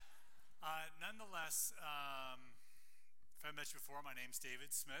Yes, if I met you before, my name's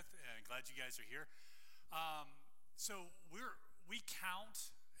David Smith, and glad you guys are here. So we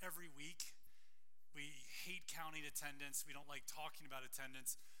count every week. We hate counting attendance. We don't like talking about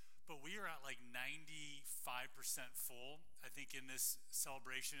attendance, but we are at like 95% full, I think, in this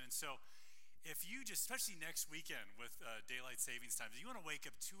celebration. And so if you just, especially next weekend with daylight savings times, if you want to wake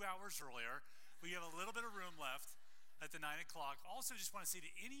up 2 hours earlier, we have a little bit of room left at the 9 o'clock. Also, just want to say to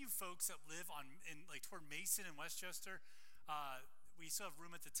any of you folks that live toward Mason and Westchester, we still have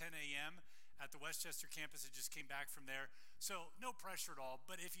room at the 10 a.m. at the Westchester campus. It just came back from there. So no pressure at all,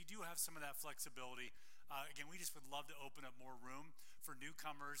 but if you do have some of that flexibility, again, we just would love to open up more room for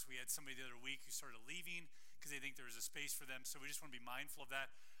newcomers. We had somebody the other week who started leaving because they think there was a space for them. So we just want to be mindful of that.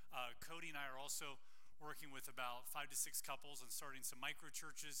 Cody and I are also working with about 5 to 6 couples and starting some micro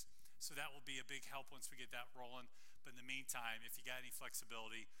churches. So that will be a big help once we get that rolling. But in the meantime, if you got any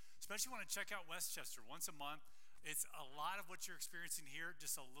flexibility, especially want to check out Westchester once a month. It's a lot of what you're experiencing here,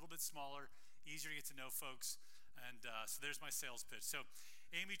 just a little bit smaller, easier to get to know folks. And so there's my sales pitch. So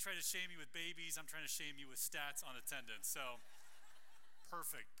Amy tried to shame you with babies. I'm trying to shame you with stats on attendance. So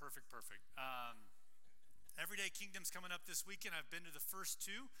perfect. Everyday Kingdom's coming up this weekend. I've been to the first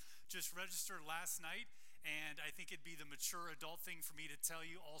 2, just registered last night, and I think it'd be the mature adult thing for me to tell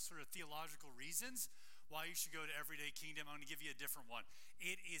you all sort of theological reasons why you should go to Everyday Kingdom. I'm going to give you a different one.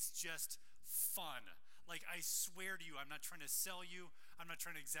 It is just fun. Like, I swear to you, I'm not trying to sell you. I'm not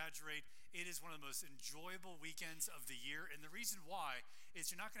trying to exaggerate. It is one of the most enjoyable weekends of the year, and the reason why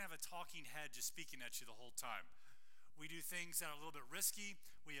is you're not going to have a talking head just speaking at you the whole time. We do things that are a little bit risky.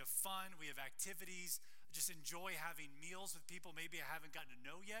 We have fun. We have activities. I just enjoy having meals with people maybe I haven't gotten to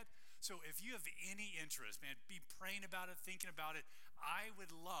know yet. So if you have any interest, man, be praying about it, thinking about it. I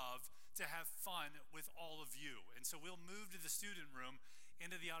would love to have fun with all of you. And so we'll move to the student room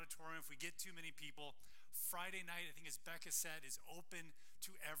into the auditorium if we get too many people. Friday night, I think as Becca said, is open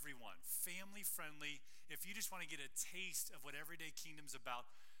to everyone. Family friendly. If you just want to get a taste of what Everyday Kingdom's about,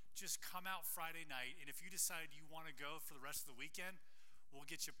 just come out Friday night, and if you decide you want to go for the rest of the weekend, we'll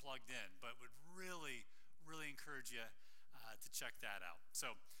get you plugged in. But would really encourage you to check that out.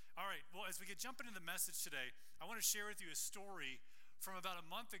 So, all right, well, as we get jumping into the message today, I want to share with you a story from about a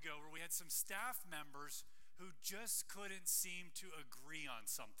month ago where we had some staff members who just couldn't seem to agree on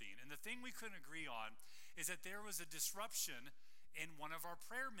something. And the thing we couldn't agree on is that there was a disruption in one of our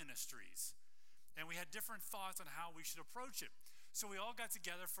prayer ministries. And we had different thoughts on how we should approach it. So we all got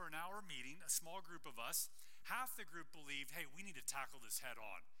together for an hour meeting, a small group of us. Half the group believed, hey, we need to tackle this head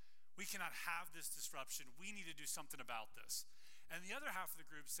on. We cannot have this disruption. We need to do something about this. And the other half of the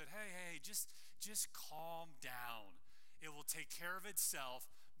group said, hey, just calm down. It will take care of itself.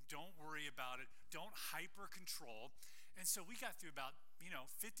 Don't worry about it. Don't hyper control. And so we got through about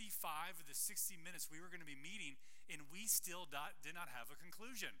 55 of the 60 minutes we were going to be meeting, and we still did not have a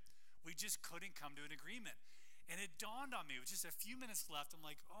conclusion. We just couldn't come to an agreement. And it dawned on me, with just a few minutes left, I'm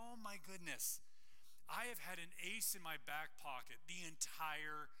like, oh my goodness, I have had an ace in my back pocket the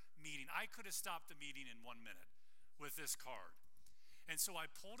entire meeting. I could have stopped the meeting in 1 minute with this card. And so I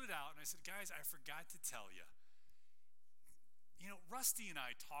pulled it out and I said, guys, I forgot to tell you. Rusty and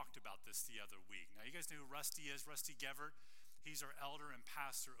I talked about this the other week. Now, you guys know who Rusty is, Rusty Gevert. He's our elder and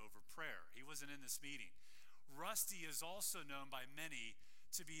pastor over prayer. He wasn't in this meeting. Rusty is also known by many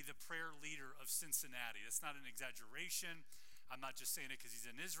to be the prayer leader of Cincinnati. That's not an exaggeration. I'm not just saying it because he's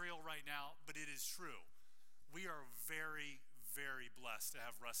in Israel right now, but it is true. We are very, very blessed to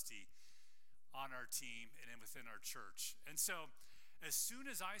have Rusty on our team and within our church. And so as soon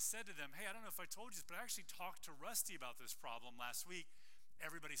as I said to them, hey, I don't know if I told you this, but I actually talked to Rusty about this problem last week,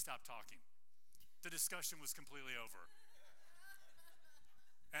 everybody stopped talking. The discussion was completely over.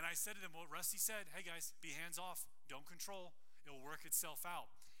 And I said to them, well, Rusty said, hey guys, be hands off, don't control. It will work itself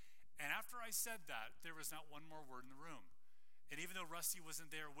out. And after I said that, there was not one more word in the room. And even though Rusty wasn't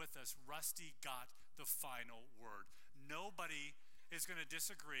there with us, Rusty got the final word. Nobody is going to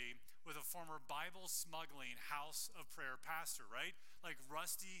disagree with a former Bible smuggling house of prayer pastor, right? Like,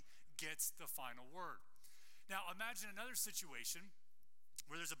 Rusty gets the final word. Now, imagine another situation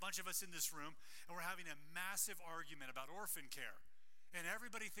where there's a bunch of us in this room and we're having a massive argument about orphan care. And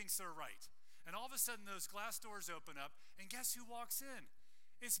everybody thinks they're right. And all of a sudden, those glass doors open up, and guess who walks in?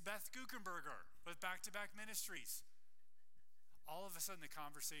 It's Beth Guckenberger with Back-to-Back Ministries. All of a sudden, the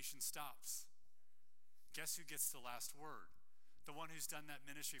conversation stops. Guess who gets the last word? The one who's done that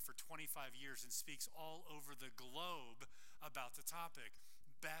ministry for 25 years and speaks all over the globe about the topic.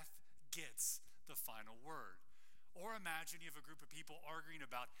 Beth gets the final word. Or imagine you have a group of people arguing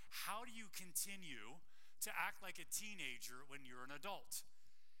about how do you continue to act like a teenager when you're an adult.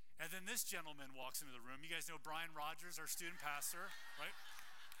 And then this gentleman walks into the room. You guys know Brian Rogers, our student pastor, right?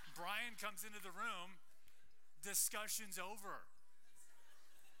 Brian comes into the room, discussion's over.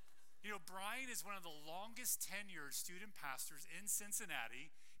 You know, Brian is one of the longest tenured student pastors in Cincinnati.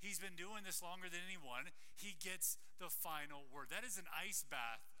 He's been doing this longer than anyone. He gets the final word. That is an ice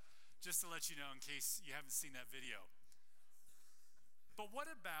bath, just to let you know in case you haven't seen that video. But what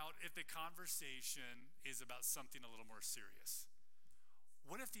about if the conversation is about something a little more serious?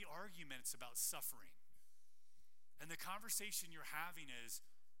 What if the argument's about suffering? And the conversation you're having is,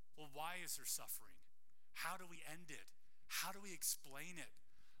 well, why is there suffering? How do we end it? How do we explain it?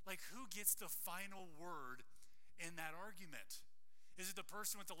 Like, who gets the final word in that argument? Is it the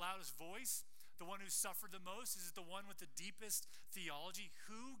person with the loudest voice? The one who suffered the most? Is it the one with the deepest theology?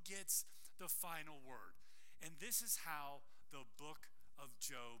 Who gets the final word? And this is how the book of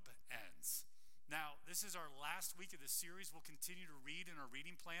Job ends. Now, this is our last week of the series. We'll continue to read in our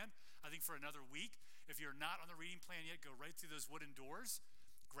reading plan, I think, for another week. If you're not on the reading plan yet, go right through those wooden doors.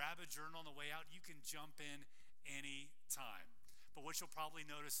 Grab a journal on the way out. You can jump in any time. But what you'll probably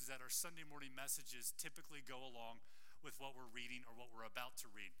notice is that our Sunday morning messages typically go along with what we're reading or what we're about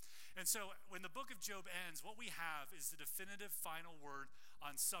to read. And so when the book of Job ends, what we have is the definitive final word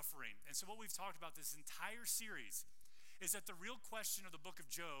on suffering. And so what we've talked about this entire series is that the real question of the book of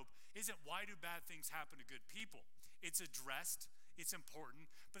Job isn't why do bad things happen to good people. It's addressed, it's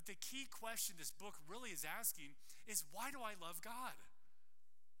important, but the key question this book really is asking is, why do I love God?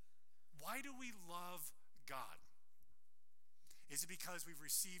 Why do we love God? Is it because we've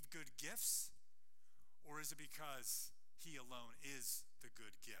received good gifts, or is it because he alone is the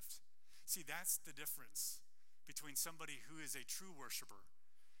good gift? See, that's the difference between somebody who is a true worshiper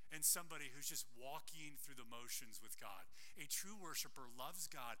and somebody who's just walking through the motions with God. A true worshiper loves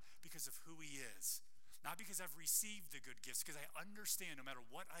God because of who he is, not because I've received the good gifts, because I understand no matter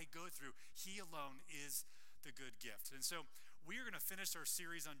what I go through, he alone is the good gift. And so we are going to finish our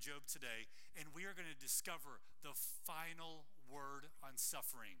series on Job today, and we are going to discover the final word on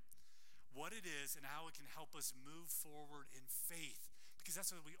suffering, what it is and how it can help us move forward in faith, because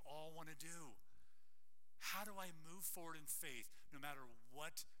that's what we all want to do. How do I move forward in faith no matter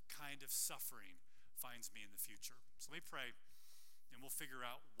what kind of suffering finds me in the future? So let me pray, and we'll figure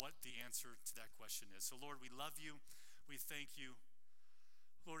out what the answer to that question is. So Lord, we love you. We thank you.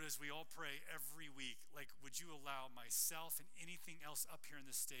 Lord, as we all pray every week, like, would you allow myself and anything else up here on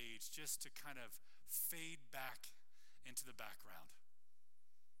the stage just to kind of fade back into the background?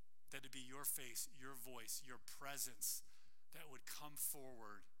 That it be your face, your voice, your presence that would come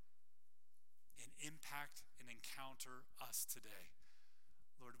forward and impact and encounter us today.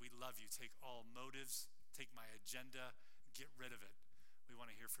 Lord, we love you. Take all motives, take my agenda, get rid of it. We want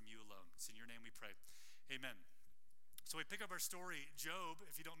to hear from you alone. It's in your name we pray. Amen. So we pick up our story. Job,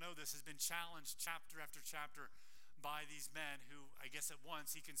 if you don't know this, has been challenged chapter after chapter by these men who, I guess at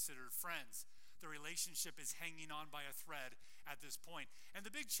once, he considered friends. The relationship is hanging on by a thread at this point. And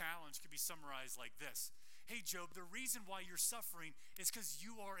the big challenge could be summarized like this. Hey, Job, the reason why you're suffering is because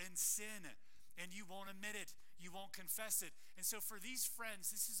you are in sin and you won't admit it. You won't confess it. And so for these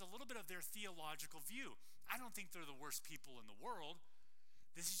friends, this is a little bit of their theological view. I don't think they're the worst people in the world.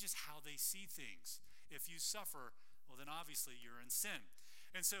 This is just how they see things. If you suffer, well, then obviously you're in sin.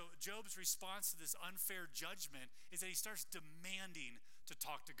 And so Job's response to this unfair judgment is that he starts demanding to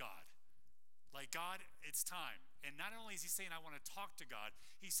talk to God. Like, God, it's time. And not only is he saying, I want to talk to God,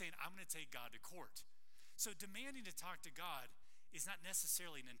 he's saying, I'm going to take God to court. So demanding to talk to God is not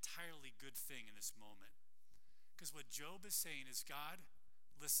necessarily an entirely good thing in this moment. Because what Job is saying is, God,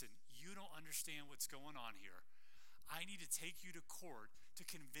 listen, you don't understand what's going on here. I need to take you to court to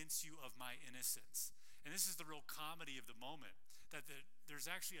convince you of my innocence. And this is the real comedy of the moment, that there's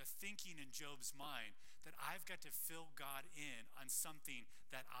actually a thinking in Job's mind that I've got to fill God in on something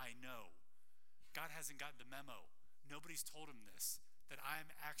that I know. God hasn't gotten the memo. Nobody's told him this, that I'm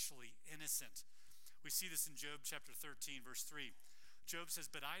actually innocent. We see this in Job chapter 13, verse 3. Job says,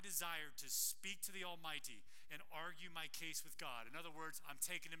 but I desire to speak to the Almighty and argue my case with God. In other words, I'm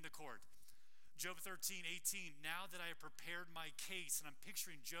taking him to court. Job 13:18, now that I have prepared my case, and I'm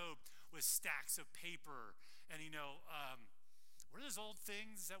picturing Job with stacks of paper and, what are those old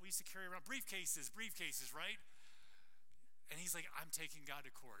things that we used to carry around? Briefcases, right? And he's like, I'm taking God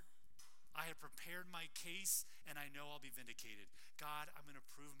to court. I have prepared my case, and I know I'll be vindicated. God, I'm going to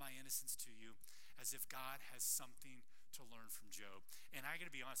prove my innocence to you, as if God has something to learn from Job. And I got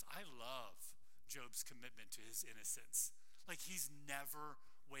to be honest, I love Job's commitment to his innocence. Like, he's never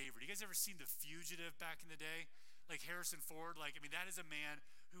wavered. You guys ever seen The Fugitive back in the day? Like Harrison Ford? That is a man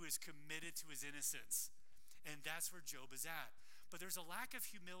who is committed to his innocence. And that's where Job is at. But there's a lack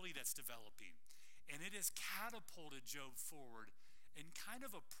of humility that's developing, and it has catapulted Job forward in kind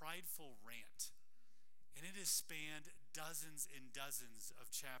of a prideful rant. And it has spanned dozens and dozens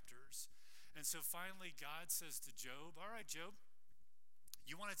of chapters. And so finally, God says to Job, all right, Job,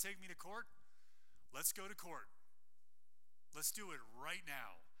 you want to take me to court? Let's go to court. Let's do it right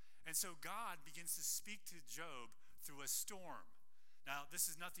now. And so God begins to speak to Job through a storm. Now, this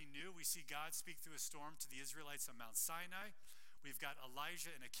is nothing new. We see God speak through a storm to the Israelites on Mount Sinai. We've got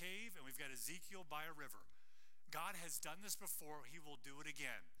Elijah in a cave, and we've got Ezekiel by a river. God has done this before. He will do it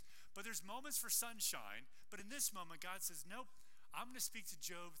again. But there's moments for sunshine. But in this moment, God says, nope, I'm going to speak to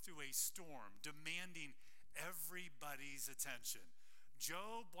Job through a storm, demanding everybody's attention.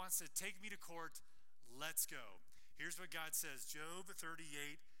 Job wants to take me to court. Let's go. Here's what God says, Job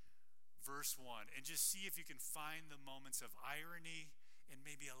 38, verse 1. And just see if you can find the moments of irony and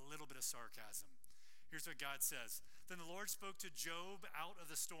maybe a little bit of sarcasm. Here's what God says. Then the Lord spoke to Job out of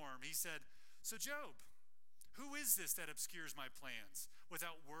the storm. He said, so Job, who is this that obscures my plans with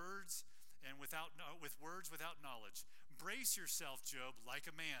words without knowledge? Brace yourself, Job, like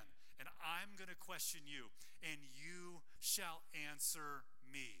a man, and I'm going to question you, and you shall answer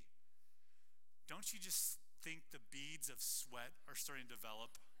me. Don't you just think the beads of sweat are starting to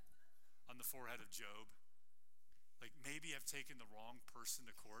develop on the forehead of Job? Like maybe I've taken the wrong person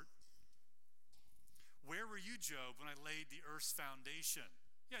to court. Where were you, Job, when I laid the earth's foundation?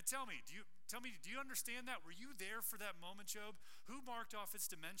 Yeah, tell me, do you understand that? Were you there for that moment, Job? Who marked off its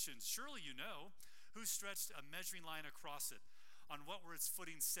dimensions? Surely you know. Who stretched a measuring line across it? On what were its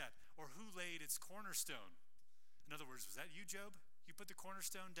footings set? Or who laid its cornerstone? In other words, was that you, Job? You put the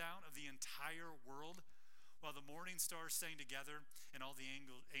cornerstone down of the entire world while the morning stars sang together and all the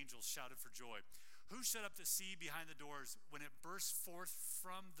angels shouted for joy. Who shut up the sea behind the doors when it burst forth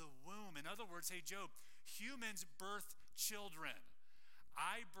from the womb? In other words, hey, Job, humans birth children.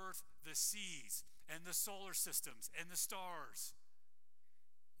 I birth the seas and the solar systems and the stars.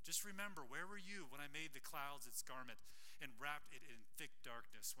 Just remember, where were you when I made the clouds its garment and wrapped it in thick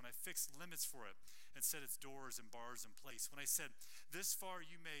darkness, when I fixed limits for it and set its doors and bars in place, when I said, this far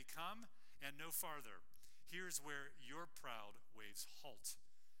you may come and no farther. Here's where your proud waves halt.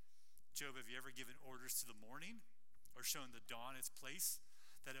 Job, have you ever given orders to the morning or shown the dawn its place,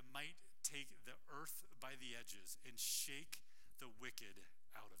 that it might take the earth by the edges and shake the wicked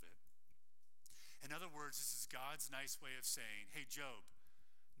out of it? In other words, this is God's nice way of saying, hey, Job,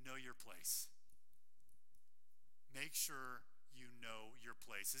 know your place. Make sure you know your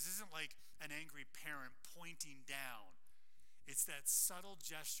place. This isn't like an angry parent pointing down. It's that subtle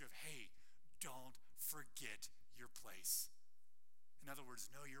gesture of, hey, don't forget your place. In other words,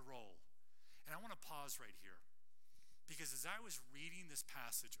 know your role. And I want to pause right here, because as I was reading this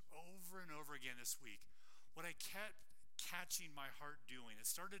passage over and over again this week, what I kept catching my heart doing, it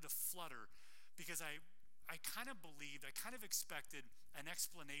started to flutter, because I kind of believed, I kind of expected an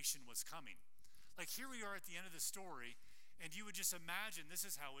explanation was coming. Like here we are at the end of the story, and you would just imagine this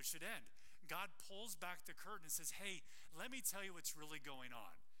is how it should end. God pulls back the curtain and says, hey, let me tell you what's really going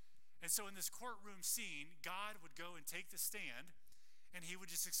on. And so in this courtroom scene, God would go and take the stand, and he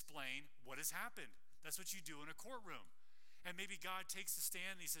would just explain what has happened. That's what you do in a courtroom. And maybe God takes the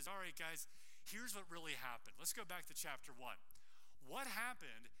stand and he says, all right, guys, here's what really happened. Let's go back to chapter 1. What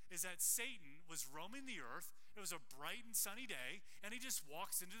happened is that Satan was roaming the earth. It was a bright and sunny day, and he just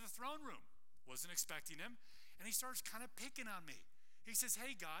walks into the throne room. Wasn't expecting him, and he starts kind of picking on me. He says,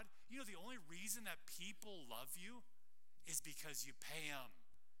 hey, God, you know the only reason that people love you is because you pay them.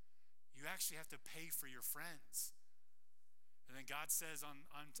 You actually have to pay for your friends. And then God says on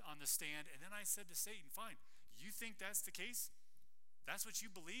the stand, and then I said to Satan, fine, you think that's the case? That's what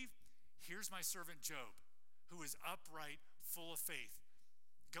you believe? Here's my servant Job, who is upright, full of faith.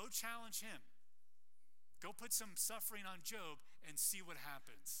 Go challenge him. Go put some suffering on Job and see what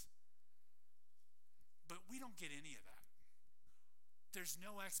happens. But we don't get any of that. There's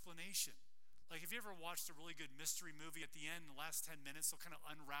no explanation. Like, have you ever watched a really good mystery movie at the end, in the last 10 minutes, they'll kind of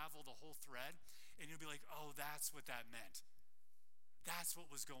unravel the whole thread, and you'll be like, oh, that's what that meant. That's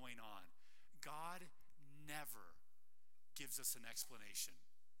what was going on. God never gives us an explanation.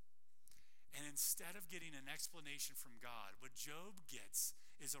 And instead of getting an explanation from God, what Job gets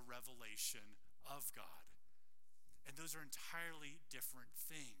is a revelation of God. And those are entirely different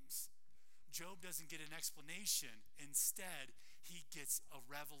things. Job doesn't get an explanation. Instead, he gets a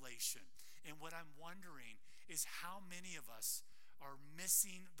revelation. And what I'm wondering is how many of us are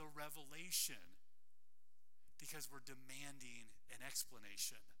missing the revelation because we're demanding an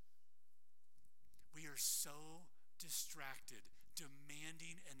explanation. We are so distracted,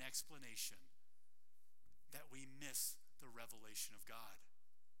 demanding an explanation, that we miss the revelation of God.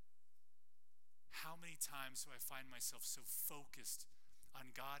 How many times do I find myself so focused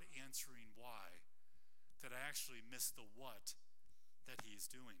on God answering why that I actually miss the what that he is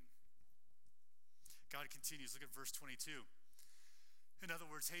doing? God continues. Look at verse 22. In other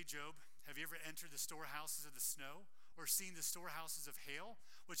words, hey, Job, have you ever entered the storehouses of the snow, or seen the storehouses of hail,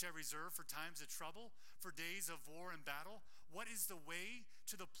 which I reserve for times of trouble, for days of war and battle? What is the way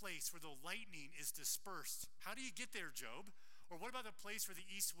to the place where the lightning is dispersed? How do you get there, Job? Or what about the place where the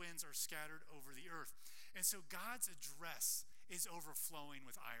east winds are scattered over the earth? And so God's address is overflowing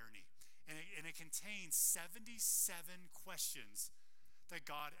with irony. And it contains 77 questions that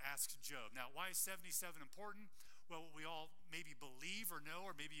God asks Job. Now, why is 77 important? Well, what we all maybe believe or know,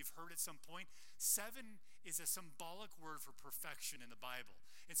 or maybe you've heard at some point, 7 is a symbolic word for perfection in the Bible.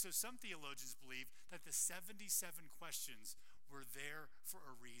 And so some theologians believe that the 77 questions were there for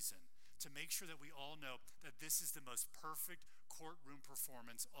a reason, to make sure that we all know that this is the most perfect courtroom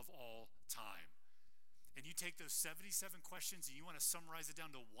performance of all time. And you take those 77 questions and you want to summarize it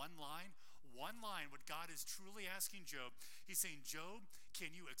down to one line, what God is truly asking Job. He's saying, Job,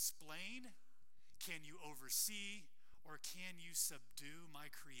 can you explain? Can you oversee? Or can you subdue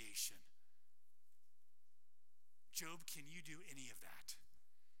my creation? Job, can you do any of that?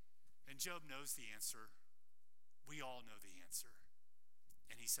 And Job knows the answer. We all know the answer.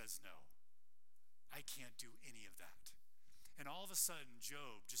 And he says, no, I can't do any of that. And all of a sudden,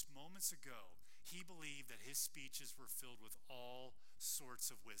 Job, just moments ago, he believed that his speeches were filled with all sorts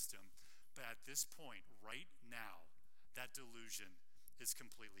of wisdom. But at this point, right now, that delusion is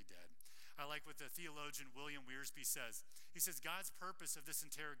completely dead. I like what the theologian William Wiersbe says. He says, God's purpose of this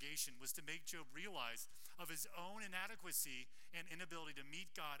interrogation was to make Job realize of his own inadequacy and inability to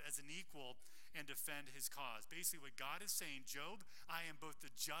meet God as an equal and defend his cause. Basically, what God is saying, Job, I am both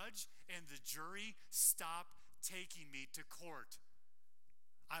the judge and the jury. Stop taking me to court.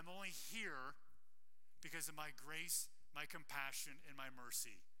 I'm only here because of my grace, my compassion, and my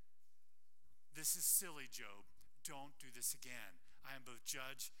mercy. This is silly, Job. Don't do this again. I am both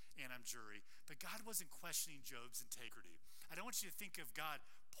judge and I'm jury. But God wasn't questioning Job's integrity. I don't want you to think of God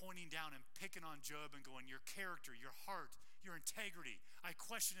pointing down and picking on Job and going, your character, your heart, your integrity, I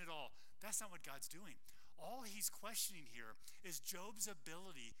question it all. That's not what God's doing. All he's questioning here is Job's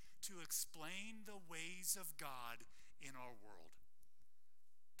ability to explain the ways of God in our world.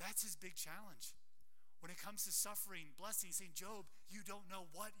 That's his big challenge. When it comes to suffering, blessing, saying, Job, you don't know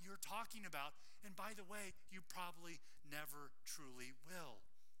what you're talking about. And by the way, you probably never truly will.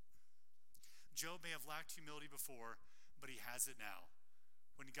 Job may have lacked humility before, but he has it now.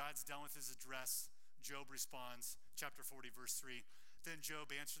 When God's done with his address, Job responds, chapter 40, verse 3, then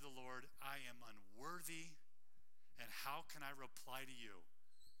Job answered the Lord, I am unworthy, and how can I reply to you?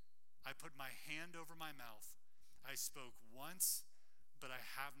 I put my hand over my mouth. I spoke once, but I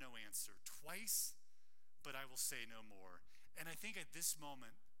have no answer. Twice, but I will say no more. And I think at this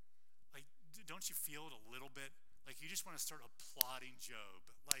moment, like, don't you feel it a little bit? Like you just want to start applauding Job.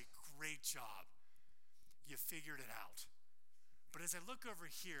 Like, great job. You figured it out. But as I look over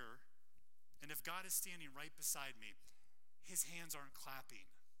here, and if God is standing right beside me, his hands aren't clapping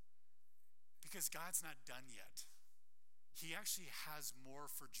because God's not done yet. He actually has more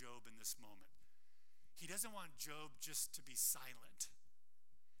for Job in this moment. He doesn't want Job just to be silent.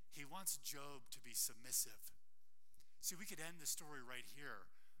 He wants Job to be submissive. See, we could end the story right here,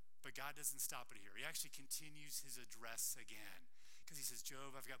 but God doesn't stop it here. He actually continues his address again because he says,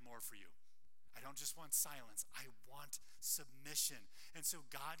 Job, I've got more for you. I don't just want silence. I want submission. And so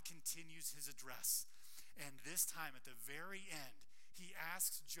God continues his address. And this time at the very end, he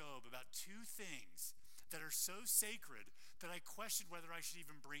asks Job about two things that are so sacred that I questioned whether I should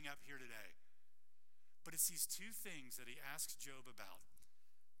even bring up here today. But it's these two things that he asks Job about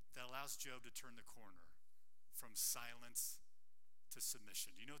that allows Job to turn the corner from silence to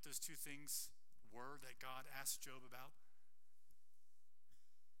submission. Do you know what those two things were that God asked Job about?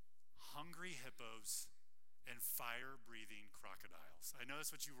 Hungry hippos and fire-breathing crocodiles. I know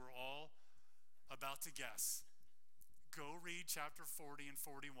that's what you were all about to guess. Go read chapter 40 and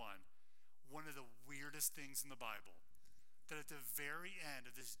 41. One of the weirdest things in the Bible. That at the very end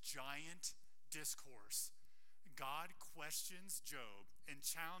of this giant discourse, God questions Job and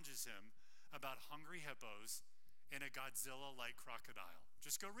challenges him about hungry hippos and a Godzilla-like crocodile.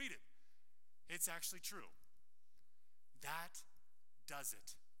 Just go read it. It's actually true. That does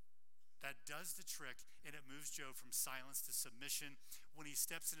it. That does the trick, and it moves Job from silence to submission. When he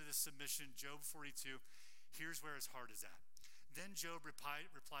steps into this submission, Job 42, here's where his heart is at. Then Job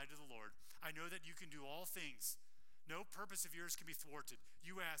replied to the Lord, I know that you can do all things. No purpose of yours can be thwarted.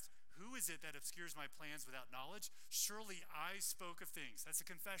 You asked, Who is it that obscures my plans without knowledge? Surely I spoke of things. That's a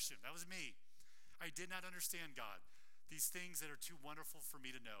confession. That was me. I did not understand, God, these things that are too wonderful for me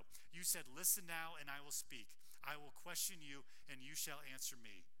to know. You said, listen now, and I will speak. I will question you, and you shall answer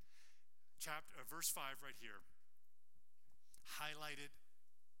me. Verse 5 right here. Highlight it,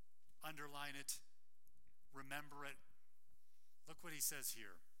 underline it, remember it. Look what he says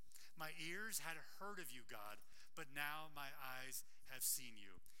here. My ears had heard of you, God, but now my eyes have seen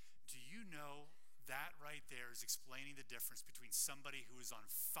you. Do you know that right there is explaining the difference between somebody who is on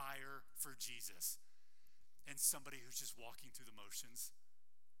fire for Jesus and somebody who's just walking through the motions?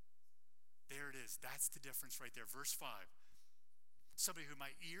 There it is. That's the difference right there. Verse 5. Somebody who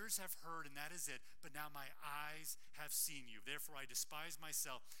my ears have heard, and that is it, but now my eyes have seen you. Therefore I despise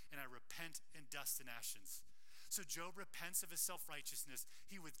myself, and I repent in dust and ashes. So Job repents of his self-righteousness.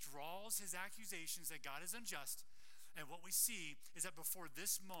 He withdraws his accusations that God is unjust. And what we see is that before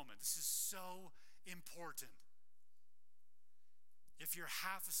this moment, this is so important. If you're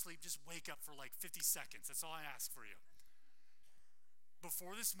half asleep, just wake up for like 50 seconds. That's all I ask for you.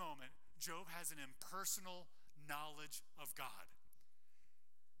 Before this moment, Job has an impersonal knowledge of God.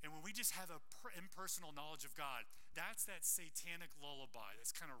 And when we just have an impersonal knowledge of God, that's that satanic lullaby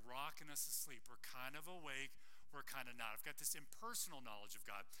that's kind of rocking us to sleep. We're kind of awake, we're kind of not. I've got this impersonal knowledge of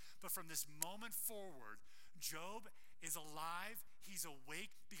God. But from this moment forward, Job is alive, he's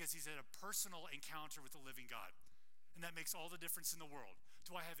awake because he's had a personal encounter with the living God. And that makes all the difference in the world.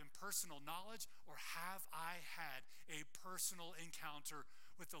 Do I have impersonal knowledge, or have I had a personal encounter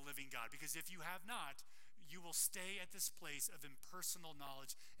with the living God? Because if you have not, you will stay at this place of impersonal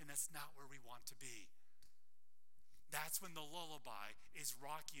knowledge, and that's not where we want to be. That's when the lullaby is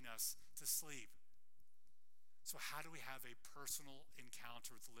rocking us to sleep. So how do we have a personal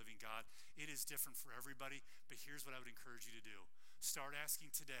encounter with the living God? It is different for everybody, but here's what I would encourage you to do. Start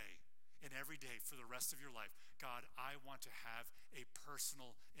asking today and every day for the rest of your life, God, I want to have a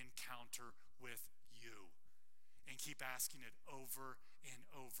personal encounter with you. And keep asking it over and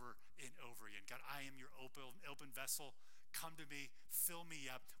over and over again. God, I am your open vessel. Come to me, fill me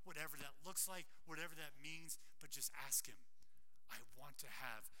up, whatever that looks like, whatever that means, but just ask him. I want to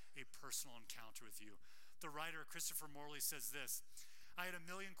have a personal encounter with you. The writer Christopher Morley says this: I had a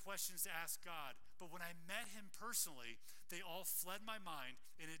million questions to ask God, but when I met him personally, they all fled my mind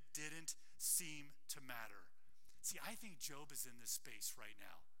and it didn't seem to matter. See, I think Job is in this space right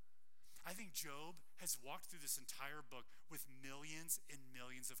now. I think Job has walked through this entire book with millions and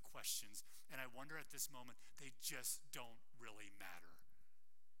millions of questions, and I wonder at this moment, they just don't really matter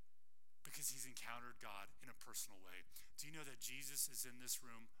because he's encountered God in a personal way. Do you know that Jesus is in this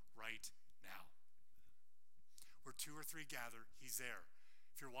room right now? Where two or three gather, he's there.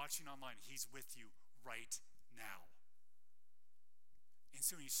 If you're watching online, he's with you right now. And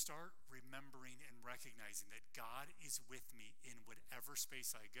so when you start remembering and recognizing that God is with me in whatever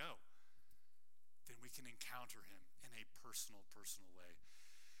space I go, then we can encounter him in a personal way.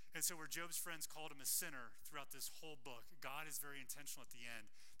 And so where Job's friends called him a sinner throughout this whole book, God is very intentional at the end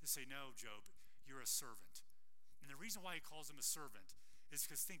to say, no, Job, you're a servant. And the reason why he calls him a servant is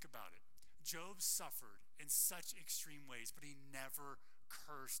because, think about it, Job suffered in such extreme ways, but he never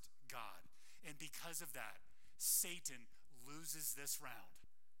cursed God. And because of that, Satan loses this round,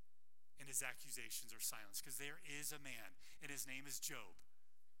 and his accusations are silenced, because there is a man, and his name is Job,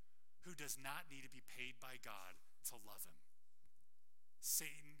 who does not need to be paid by God to love him.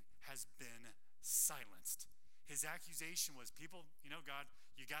 Satan has been silenced. His accusation was, people, God,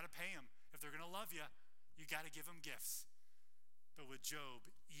 you got to pay him. If they're going to love you, you got to give them gifts. But with Job,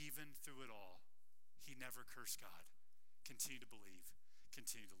 even through it all, he never cursed God. Continue to believe,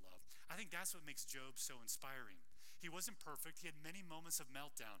 continue to love. I think that's what makes Job so inspiring. He wasn't perfect. He had many moments of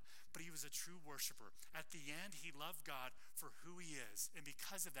meltdown, but he was a true worshiper. At the end, he loved God for who he is. And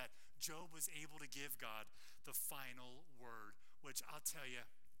because of that, Job was able to give God the final word, which I'll tell you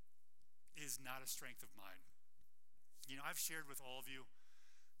is not a strength of mine. I've shared with all of you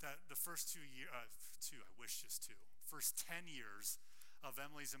that the first first 10 years of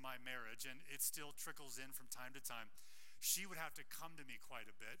Emily's and my marriage, and it still trickles in from time to time, she would have to come to me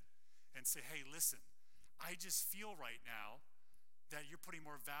quite a bit and say, hey, listen, I just feel right now that you're putting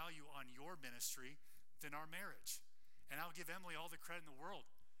more value on your ministry than our marriage. And I'll give Emily all the credit in the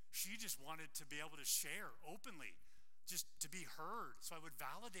world. She just wanted to be able to share openly, just to be heard, so I would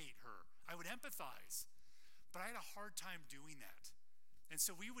validate her. I would empathize. But I had a hard time doing that. And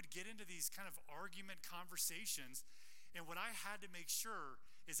so we would get into these kind of argument conversations, and what I had to make sure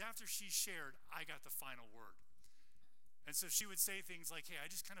is after she shared, I got the final word. And so she would say things like, hey, I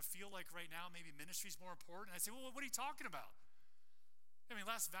just kind of feel like right now maybe ministry's more important. And I'd say, well, what are you talking about? I mean,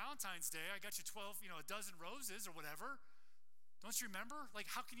 last Valentine's Day, I got you 12, a dozen roses or whatever. Don't you remember?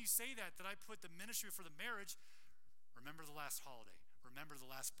 Like, how can you say that I put the ministry for the marriage? Remember the last holiday. Remember the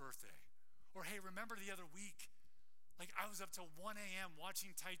last birthday. Or, hey, remember the other week. Like, I was up till 1 a.m.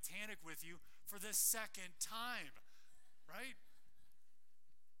 watching Titanic with you for the second time, right?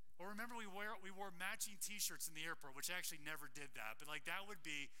 Or remember we wore matching t-shirts in the airport, which I actually never did that. But, like, that would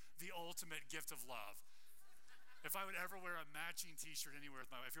be the ultimate gift of love. If I would ever wear a matching t-shirt anywhere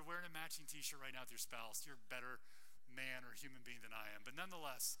with my wife, if you're wearing a matching t-shirt right now with your spouse, you're a better man or human being than I am. But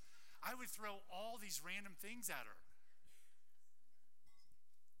nonetheless, I would throw all these random things at her.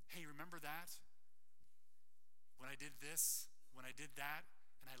 Hey, remember that? When I did this, when I did that,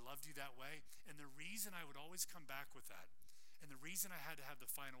 and I loved you that way. And the reason I would always come back with that, and the reason I had to have the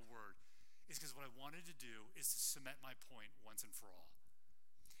final word, is because what I wanted to do is to cement my point once and for all.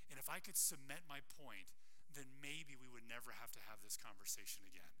 And if I could cement my point, then maybe we would never have to have this conversation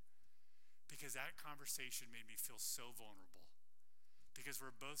again. Because that conversation made me feel so vulnerable. Because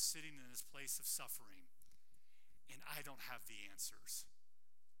we're both sitting in this place of suffering, and I don't have the answers.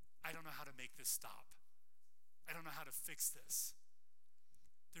 I don't know how to make this stop. I don't know how to fix this.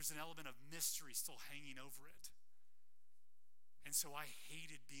 There's an element of mystery still hanging over it. And so I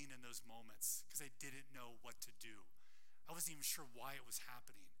hated being in those moments because I didn't know what to do. I wasn't even sure why it was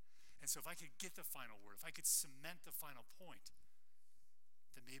happening. And so if I could get the final word, if I could cement the final point,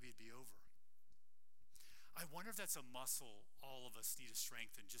 then maybe it'd be over. I wonder if that's a muscle all of us need to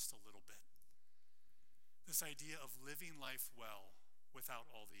strengthen just a little bit. This idea of living life well without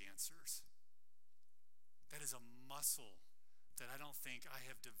all the answers. That is a muscle that I don't think I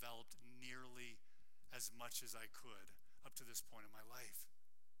have developed nearly as much as I could up to this point in my life.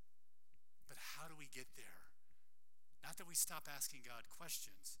 But how do we get there? Not that we stop asking God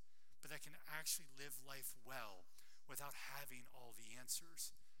questions, but that can actually live life well without having all the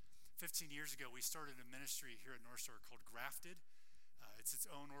answers. 15 years ago, we started a ministry here at North Star called Grafted. It's its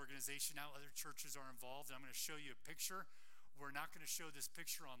own organization now. Other churches are involved. And I'm going to show you a picture. We're not going to show this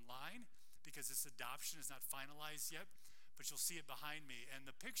picture online because this adoption is not finalized yet, but you'll see it behind me. And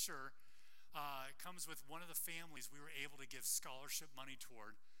the picture comes with one of the families we were able to give scholarship money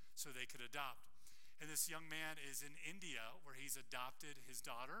toward so they could adopt. And this young man is in India where he's adopted his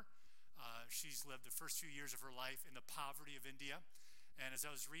daughter. She's lived the first few years of her life in the poverty of India. And as I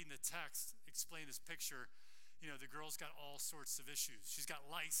was reading the text, explain this picture, the girl's got all sorts of issues. She's got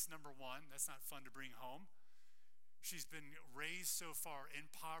lice, number one. That's not fun to bring home. She's been raised so far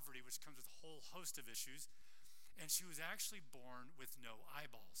in poverty, which comes with a whole host of issues. And she was actually born with no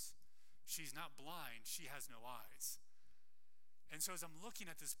eyeballs. She's not blind. She has no eyes. And so as I'm looking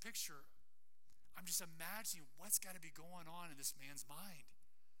at this picture, I'm just imagining what's got to be going on in this man's mind.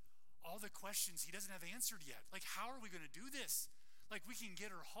 All the questions he doesn't have answered yet. Like, how are we going to do this? Like, we can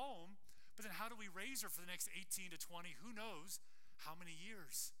get her home, but then how do we raise her for the next 18 to 20, who knows how many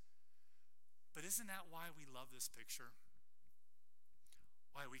years? But isn't that why we love this picture?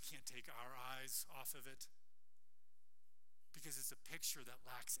 Why we can't take our eyes off of it? Because it's a picture that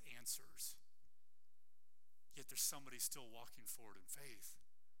lacks answers. Yet there's somebody still walking forward in faith.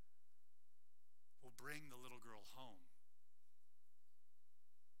 We'll bring the little girl home.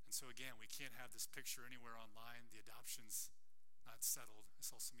 And so again, we can't have this picture anywhere online. The adoption's not settled. I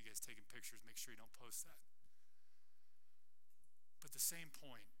saw some of you guys taking pictures. Make sure you don't post that. But the same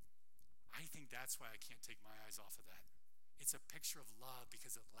point, I think that's why I can't take my eyes off of that. It's a picture of love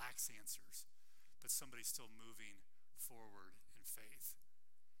because it lacks answers, but somebody's still moving forward in faith.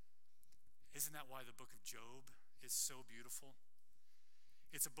 Isn't that why the book of Job is so beautiful?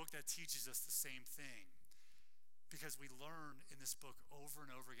 It's a book that teaches us the same thing. Because we learn in this book over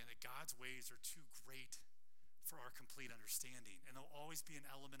and over again that God's ways are too great for our complete understanding. And there'll always be an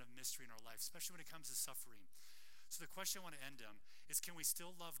element of mystery in our life, especially when it comes to suffering. So the question I want to end on is, can we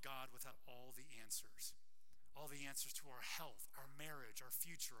still love God without all the answers? All the answers to our health, our marriage, our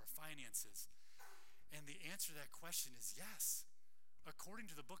future, our finances. And the answer to that question is yes.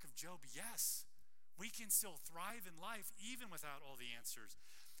 According to the book of Job, yes. We can still thrive in life even without all the answers.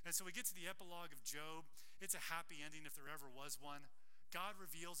 And so we get to the epilogue of Job. It's a happy ending if there ever was one. God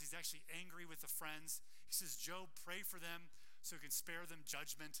reveals he's actually angry with the friends. He says, Job, pray for them so he can spare them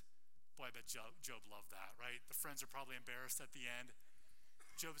judgment. Boy, I bet Job loved that, right? The friends are probably embarrassed at the end.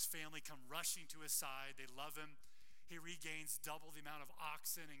 Job's family come rushing to his side. They love him. He regains double the amount of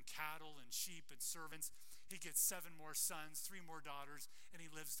oxen and cattle and sheep and servants. He gets 7 more sons, 3 more daughters, and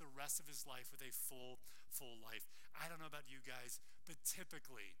he lives the rest of his life with a full life. I don't know about you guys, but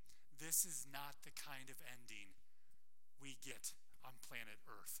typically, this is not the kind of ending we get on planet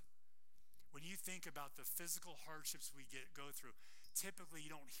Earth. When you think about the physical hardships we go through, typically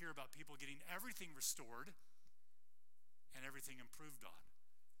you don't hear about people getting everything restored and everything improved on.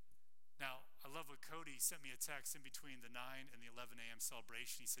 Now, I love what Cody sent me a text in between the 9 and the 11 a.m.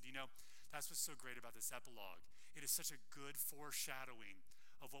 celebration. He said, that's what's so great about this epilogue. It is such a good foreshadowing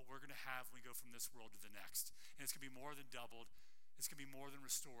of what we're going to have when we go from this world to the next. And it's going to be more than doubled. It's going to be more than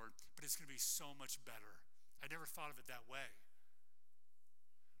restored, but it's going to be so much better. I never thought of it that way.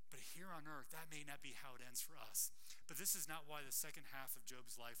 But here on earth, that may not be how it ends for us. But this is not why the second half of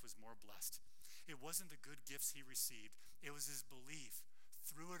Job's life was more blessed. It wasn't the good gifts he received. It was his belief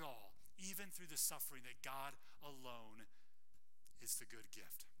through it all, even through the suffering, that God alone is the good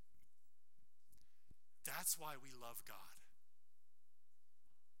gift. That's why we love God.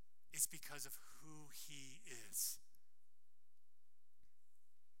 It's because of who he is.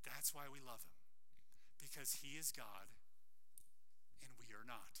 That's why we love him. Because he is God and we are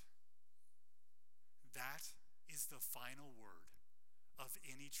not. That is the final word of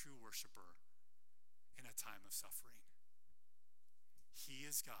any true worshiper in a time of suffering. He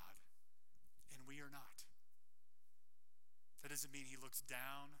is God and we are not. That doesn't mean he looks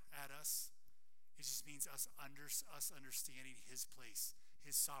down at us. It just means us understanding his place,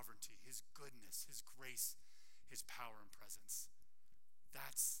 his sovereignty, his goodness, his grace, his power and presence.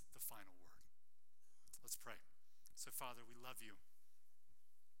 That's the final word. Let's pray. So, Father, we love you.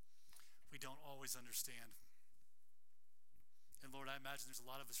 We don't always understand. And Lord, I imagine there's a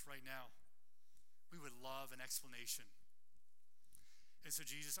lot of us right now. We would love an explanation. And so,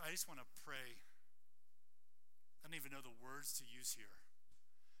 Jesus, I just want to pray. I don't even know the words to use here,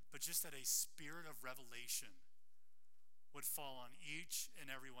 but just that a spirit of revelation would fall on each and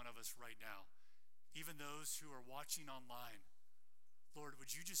every one of us right now, even those who are watching online. Lord,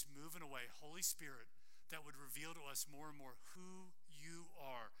 would you just move in a way, Holy Spirit, that would reveal to us more and more who you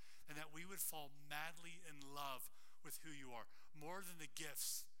are, and that we would fall madly in love with who you are, more than the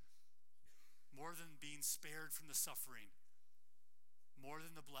gifts, more than being spared from the suffering, more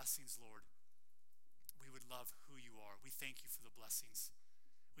than the blessings, Lord. We would love who you are. We thank you for the blessings.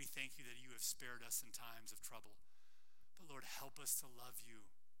 We thank you that you have spared us in times of trouble. But Lord, help us to love you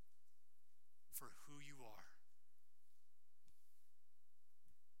for who you are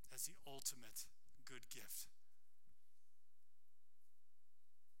as the ultimate good gift.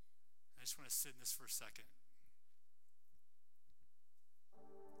 I just want to sit in this for a second.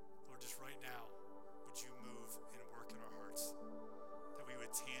 Lord, just right now, would you move and work in our hearts, that we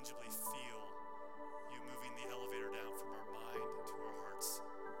would tangibly feel you moving the elevator down from our mind to our hearts.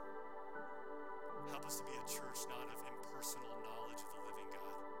 Help us to be a church not of impersonal knowledge of the living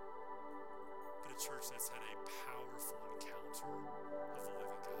God, but a church that's had a powerful encounter of the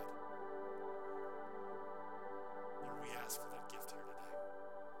living God. Lord, we ask for that gift here today.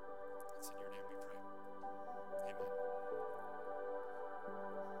 It's in your name we pray. Amen.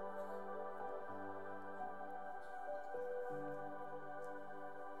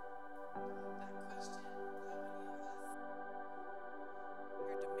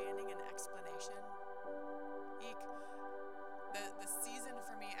 The season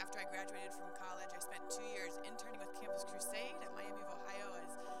for me after I graduated from college, I spent 2 years interning with Campus Crusade at Miami of Ohio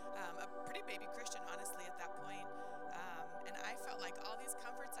as a pretty baby Christian, honestly, at that point. And I felt like all these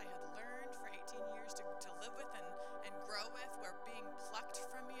comforts I had learned for 18 years to live with and grow with were being plucked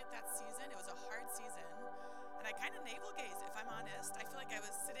from me at that season. It was a hard season. And I kind of navel-gazed, if I'm honest. I feel like I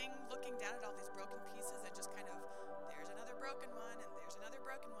was sitting, looking down at all these broken pieces and just kind of, there's another broken one and there's another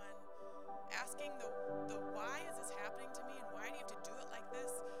broken one. Asking the why is this happening to me and why do you have to do it like this?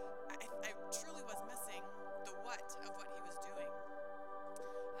 I truly was missing the what of what he was doing.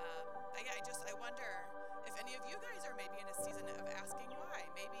 I wonder if any of you guys are maybe in a season of asking why.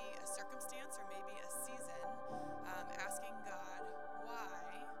 Maybe a circumstance or maybe a season asking God why.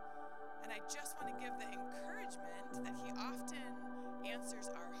 And I just want to give the encouragement that he often answers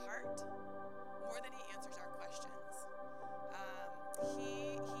our heart more than he answers our questions.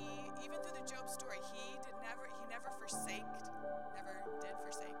 He even through the Job story, he never did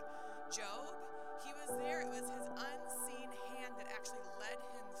forsake Job. He was there. It was his unseen hand that actually led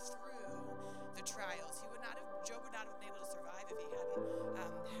him through the trials. Job would not have been able to survive if he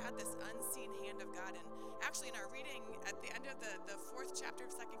hadn't had this unseen hand of God. And actually in our reading at the end of the 4th chapter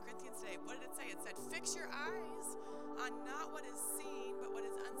of 2 Corinthians today, what did it say? It said, fix your eyes on not what is seen, but what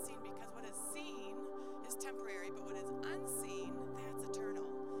is unseen, because what is seen is temporary, but what is unseen, that's eternal.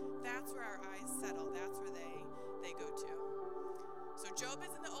 That's where our eyes settle. That's where they go to. So Job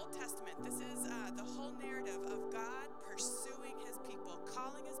is in the Old Testament. This is the whole narrative of God pursuing his people,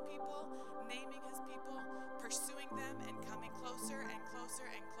 calling his people, naming his people, pursuing them, and coming closer and closer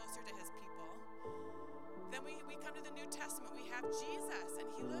and closer to his people. Then we come come to the New Testament, we have Jesus, and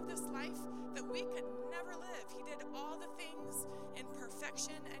he lived this life that we could never live. He did all the things in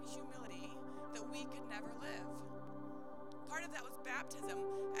perfection and humility that we could never live. Part of that was baptism.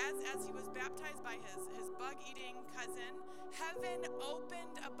 As he was baptized by his bug-eating cousin, heaven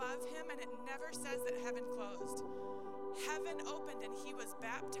opened above him, and it never says that heaven closed. Heaven opened, and he was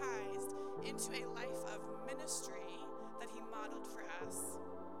baptized into a life of ministry that he modeled for us.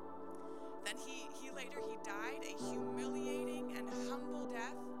 Then he died a humiliating and humble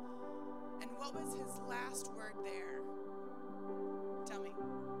death. And what was his last word there? Tell me.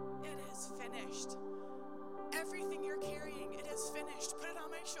 It is finished. Everything you're carrying, it is finished. Put it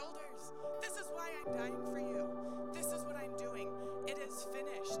on my shoulders. This is why I'm dying for you. This is what I'm doing. It is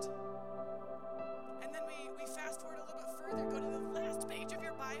finished. And then we fast forward a little bit further. Go to the last page of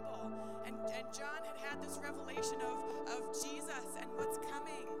your Bible. And John had this revelation of Jesus and what's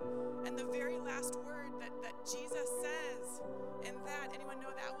coming. And the very last word that Jesus says in that, anyone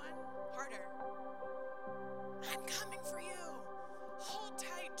know that one? Harder. I'm coming for you. Hold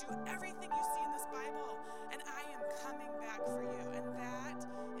tight. Do everything you see in this Bible. And I am coming back for you. And that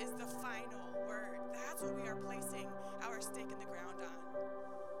is the final word. That's what we are placing our stake in the ground on.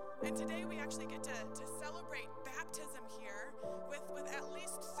 And today we actually get to celebrate baptism here with at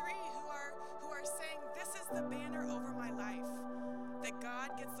least 3 who are saying, this is the banner over my life. That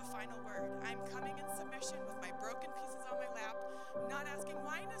God gets the final word. I'm coming in submission with my broken pieces on my lap, not asking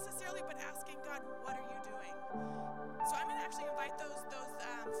why necessarily, but asking God, what are you doing? So I'm going to actually invite those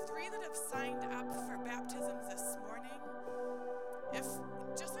 3 that have signed up for baptisms this morning. If,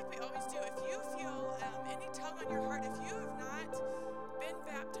 just like we always do, if you feel any tug on your heart, if you have not been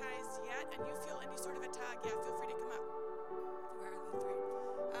baptized yet and you feel any sort of a tug, yeah, feel free to come up. Where are the 3?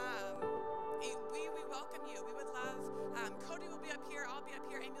 We welcome you. We would love, Cody will be up here, I'll be up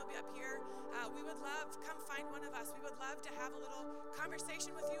here, Amy will be up here. We would love, come find one of us. We would love to have a little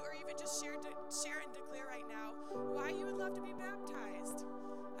conversation with you, or even just share and declare right now why you would love to be baptized.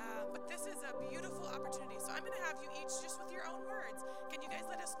 But this is a beautiful opportunity. So I'm going to have you each, just with your own words, can you guys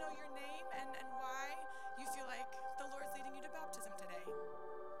let us know your name and why you feel like the Lord's leading you to baptism today?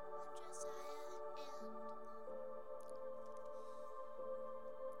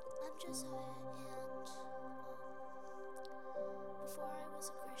 I'm Josiah, and before I was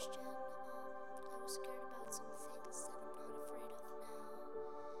a Christian, I was scared about some things that I'm not afraid of now.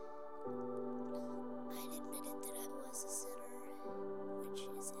 I admitted that I was a sinner, which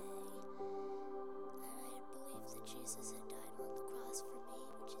is and I had believed that Jesus had died on the cross for me,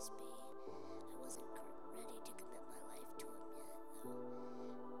 which is B. I wasn't ready to commit my life to him yet,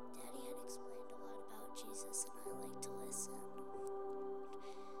 though Daddy had explained a lot about Jesus, and I like to listen.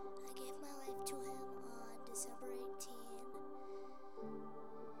 I gave my life to him on December 18.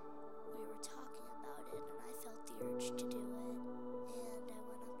 We were talking about it, and I felt the urge to do it. And I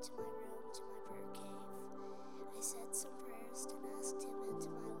went up to my room, to my prayer cave. I said some prayers and asked him into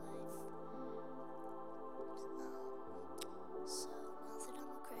my life. So now that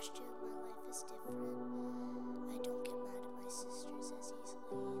I'm a Christian, my life is different. I don't get mad at my sisters as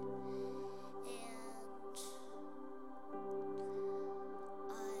easily. And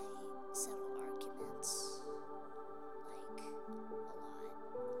I settle arguments, like, a lot.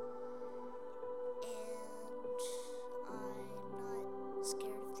 And I'm not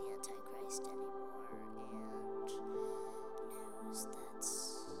scared of the Antichrist anymore, and news that's,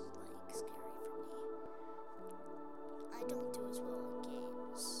 like, scary for me. I don't do as well in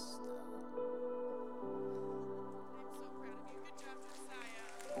games, though. I'm so proud of you. Good job, Josiah.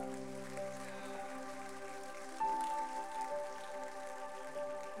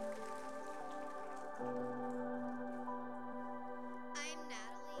 I'm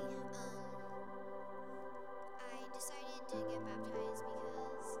Natalie. I decided to get baptized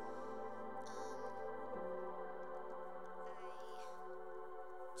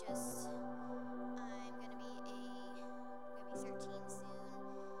because I'm gonna be 13 soon,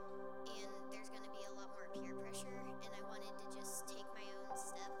 and there's gonna be a lot more peer pressure, and I wanted to just take my own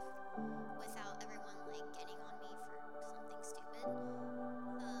step without everyone like getting on me for something stupid.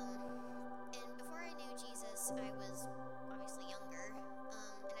 And before I knew Jesus, I was obviously younger,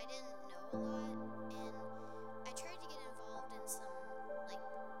 and I didn't know a lot, and I tried to get involved in some, like,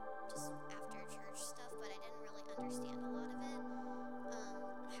 just after church stuff, but I didn't really understand a lot of it.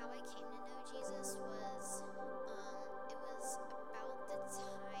 How I came to know Jesus was, it was about the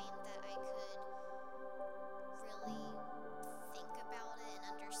time that I could really think about it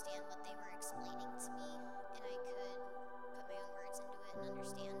and understand what they were explaining to me, and I could put my own words into it and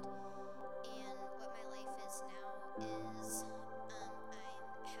understand. And what my life is now is,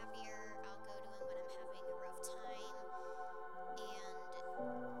 I'm happier. I'll go to him when I'm having a rough time.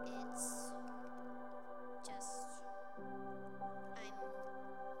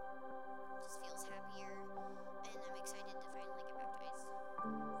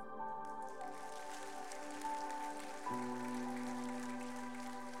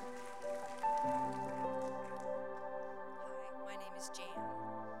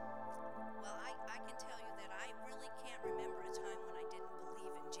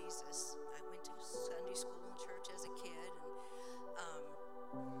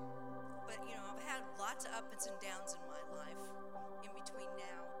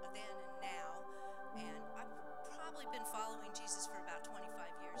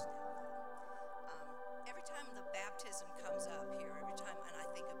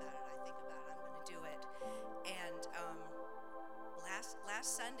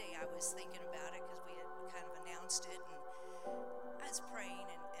 Sunday I was thinking about it because we had kind of announced it, and I was praying,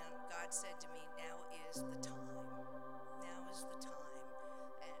 and God said to me, now is the time. Now is the time.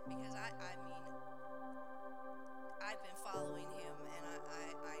 And because I mean, I've been following him, and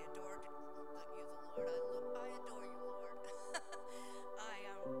I adored you, the Lord. I adore you, Lord.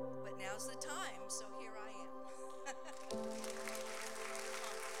 But now's the time, so here I am.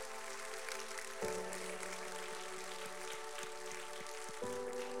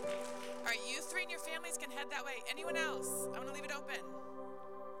 All right, you three and your families can head that way. Anyone else? I want to leave it open.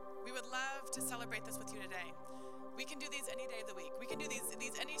 We would love to celebrate this with you today. We can do these any day of the week. We can do these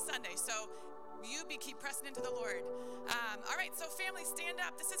any Sunday. So keep pressing into the Lord. All right, so family, stand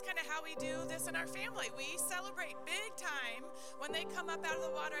up. This is kind of how we do this in our family. We celebrate big time when they come up out of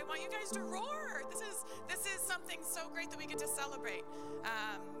the water. I want you guys to roar. This is something so great that we get to celebrate.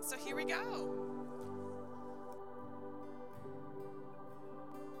 So here we go.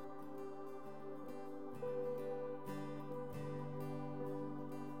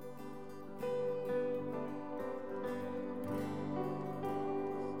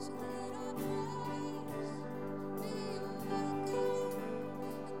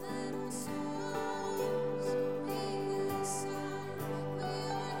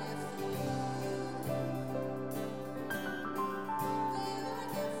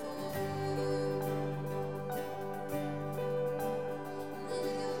 You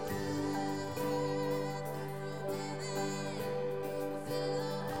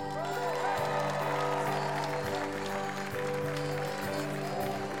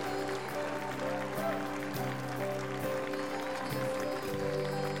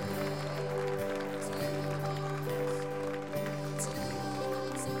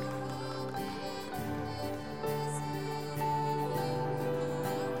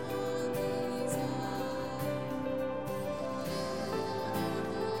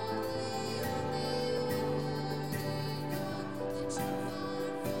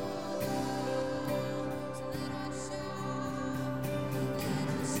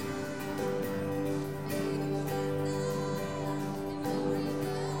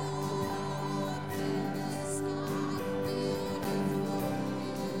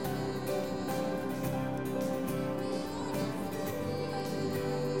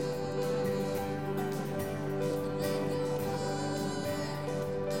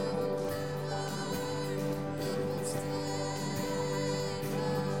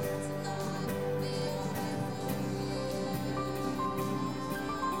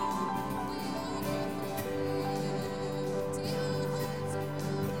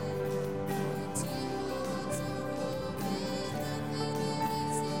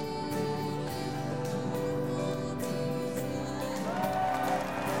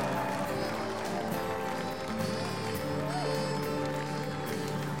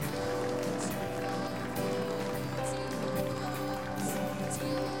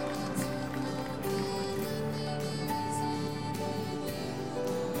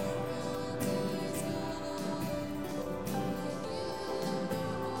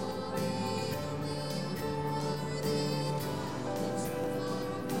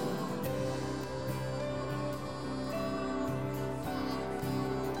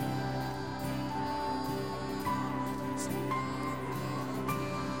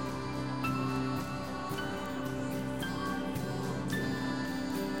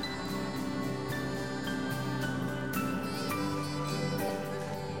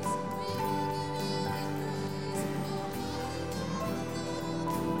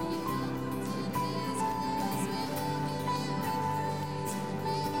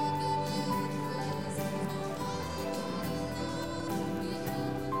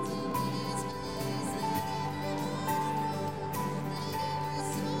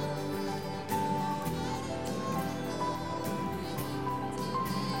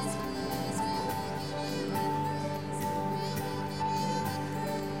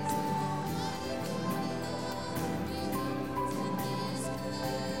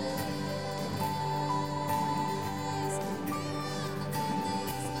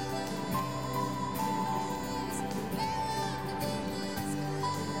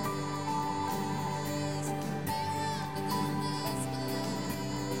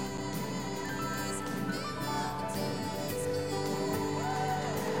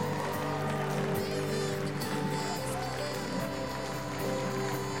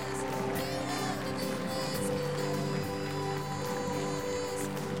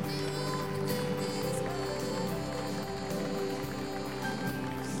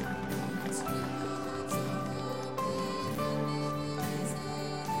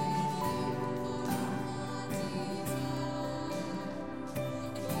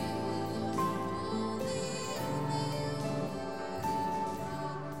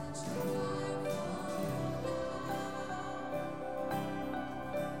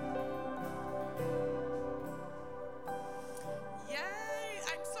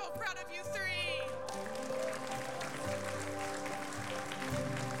proud of you three.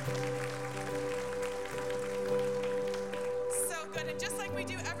 So good. And just like we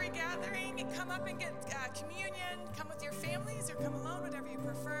do every gathering, come up and get communion. Come with your families or come alone, whatever you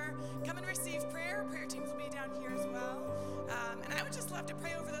prefer. Come and receive prayer. Prayer teams will be down here as well. And I would just love to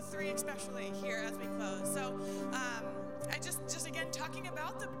pray over the three, especially here as we close. So I just again, talking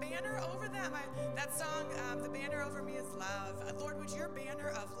about the banner over them. That song, The Banner Over Me is Love. Lord, would your banner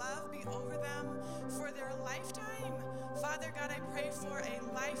of love be over them for their lifetime? Father God, I pray for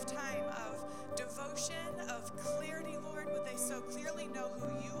a lifetime of devotion, of clarity, Lord. Would they so clearly know who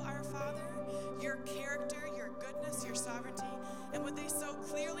you are, Father, your character, your goodness, your sovereignty, and would they so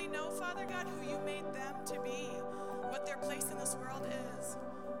clearly know, Father God, who you made them to be, what their place in this world is.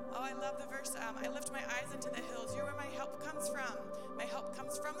 Oh, I love the verse, I lift my eyes into the hills. You're where my help comes from. My help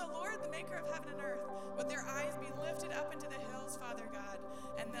comes from the Lord, the maker of heaven and earth. Would their eyes be lifted up into the hills, Father God,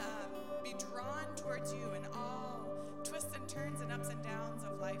 and